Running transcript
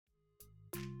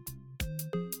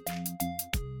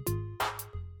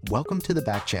Welcome to the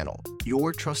Back Channel,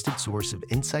 your trusted source of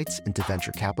insights into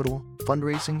venture capital,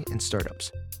 fundraising, and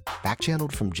startups.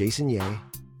 Back-channeled from Jason Yeh,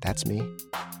 that's me,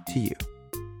 to you.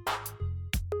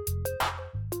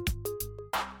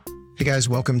 Hey guys,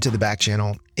 welcome to the Back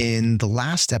Channel. In the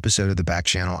last episode of the Back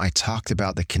Channel, I talked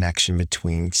about the connection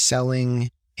between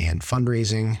selling and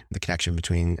fundraising, the connection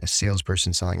between a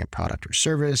salesperson selling a product or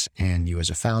service and you as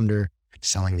a founder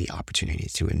selling the opportunity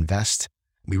to invest.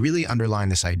 We really underline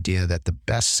this idea that the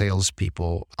best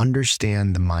salespeople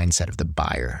understand the mindset of the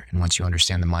buyer. And once you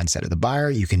understand the mindset of the buyer,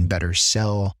 you can better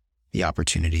sell the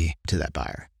opportunity to that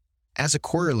buyer. As a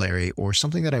corollary, or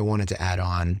something that I wanted to add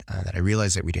on that I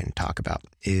realized that we didn't talk about,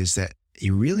 is that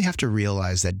you really have to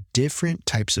realize that different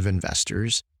types of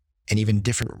investors and even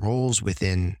different roles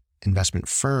within investment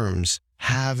firms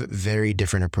have very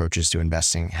different approaches to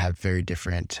investing, have very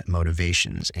different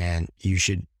motivations, and you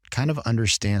should kind of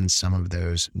understand some of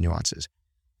those nuances.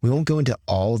 We won't go into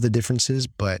all the differences,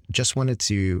 but just wanted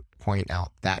to point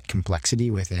out that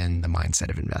complexity within the mindset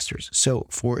of investors. So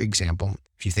for example,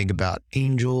 if you think about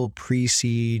angel,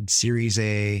 pre-seed, Series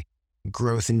A,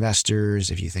 growth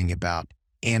investors, if you think about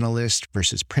analysts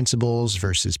versus principals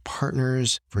versus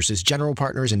partners versus general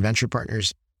partners and venture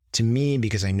partners, to me,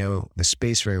 because I know the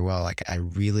space very well, I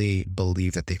really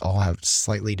believe that they all have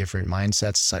slightly different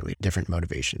mindsets, slightly different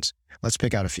motivations. Let's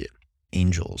pick out a few.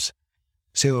 Angels.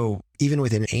 So even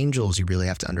within angels, you really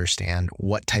have to understand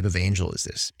what type of angel is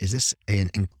this? Is this an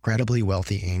incredibly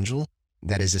wealthy angel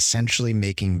that is essentially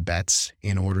making bets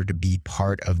in order to be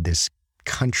part of this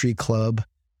country club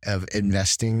of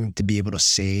investing to be able to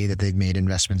say that they've made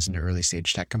investments into early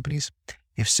stage tech companies?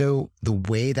 If so, the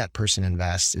way that person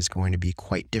invests is going to be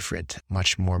quite different,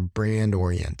 much more brand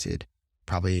oriented,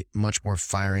 probably much more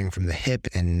firing from the hip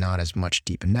and not as much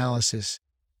deep analysis,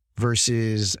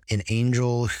 versus an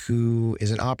angel who is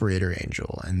an operator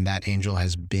angel. And that angel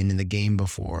has been in the game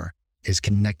before, is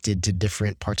connected to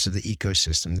different parts of the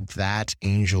ecosystem. That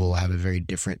angel will have a very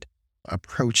different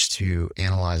approach to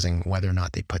analyzing whether or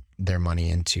not they put their money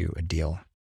into a deal.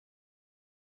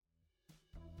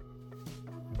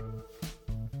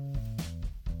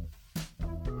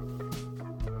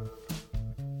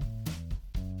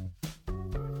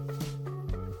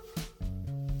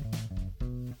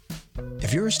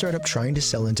 If you're a startup trying to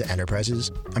sell into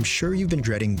enterprises, I'm sure you've been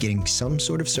dreading getting some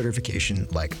sort of certification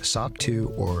like SOC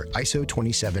 2 or ISO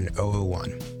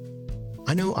 27001.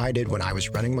 I know I did when I was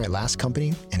running my last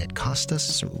company, and it cost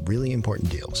us some really important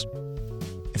deals.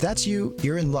 If that's you,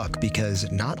 you're in luck,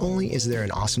 because not only is there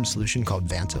an awesome solution called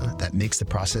Vanta that makes the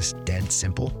process dead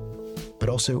simple, but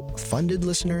also funded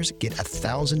listeners get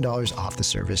 $1,000 off the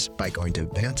service by going to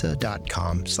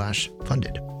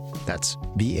vanta.com/funded. That's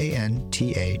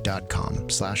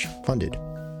vanta.com/funded.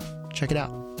 Check it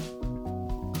out.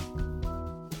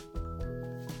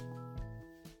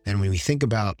 And when we think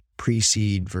about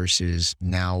pre-seed versus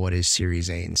now what is Series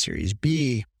A and Series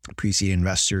B, pre-seed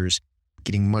investors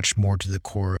getting much more to the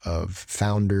core of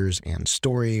founders and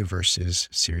story versus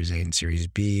Series A and Series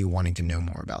B wanting to know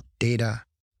more about data.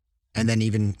 And then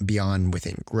even beyond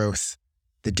within growth,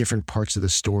 the different parts of the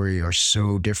story are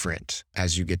so different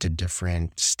as you get to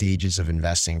different stages of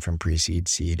investing from pre-seed,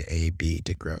 seed, A, B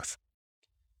to growth.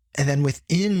 And then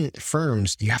within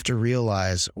firms, you have to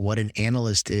realize what an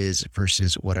analyst is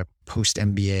versus what a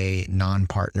post-MBA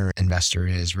non-partner investor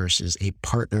is versus a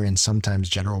partner and sometimes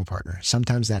general partner.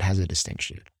 Sometimes that has a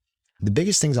distinction. The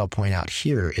biggest things I'll point out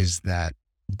here is that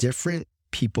different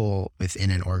people within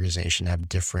an organization have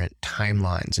different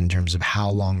timelines in terms of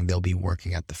how long they'll be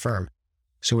working at the firm.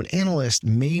 So an analyst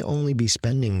may only be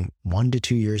spending 1 to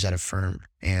 2 years at a firm.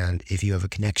 And if you have a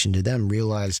connection to them,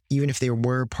 realize even if they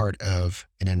were part of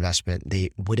an investment, they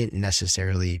wouldn't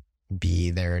necessarily be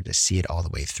there to see it all the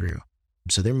way through.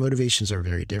 So their motivations are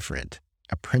very different.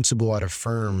 A principal at a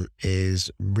firm is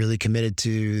really committed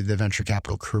to the venture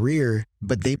capital career,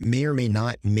 but they may or may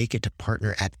not make it to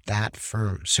partner at that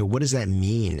firm. So what does that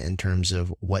mean in terms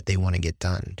of what they want to get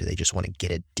done? Do they just want to get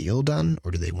a deal done,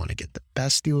 or do they want to get the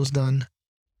best deals done?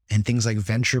 And things like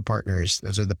venture partners,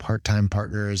 those are the part-time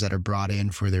partners that are brought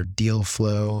in for their deal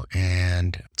flow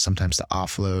and sometimes to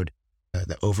offload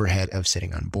the overhead of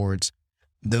sitting on boards.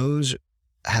 Those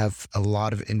have a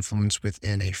lot of influence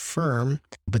within a firm,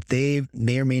 but they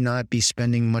may or may not be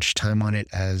spending much time on it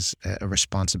as a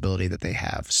responsibility that they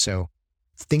have. So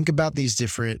think about these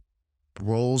different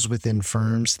roles within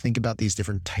firms, think about these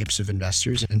different types of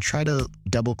investors, and try to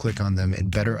double click on them and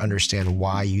better understand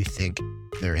why you think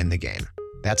they're in the game.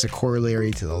 That's a corollary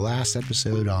to the last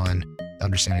episode on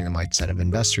understanding the mindset of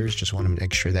investors. Just want to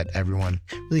make sure that everyone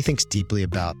really thinks deeply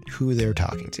about who they're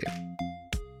talking to.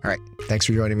 All right. Thanks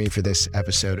for joining me for this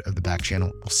episode of the Back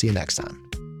Channel. We'll see you next time.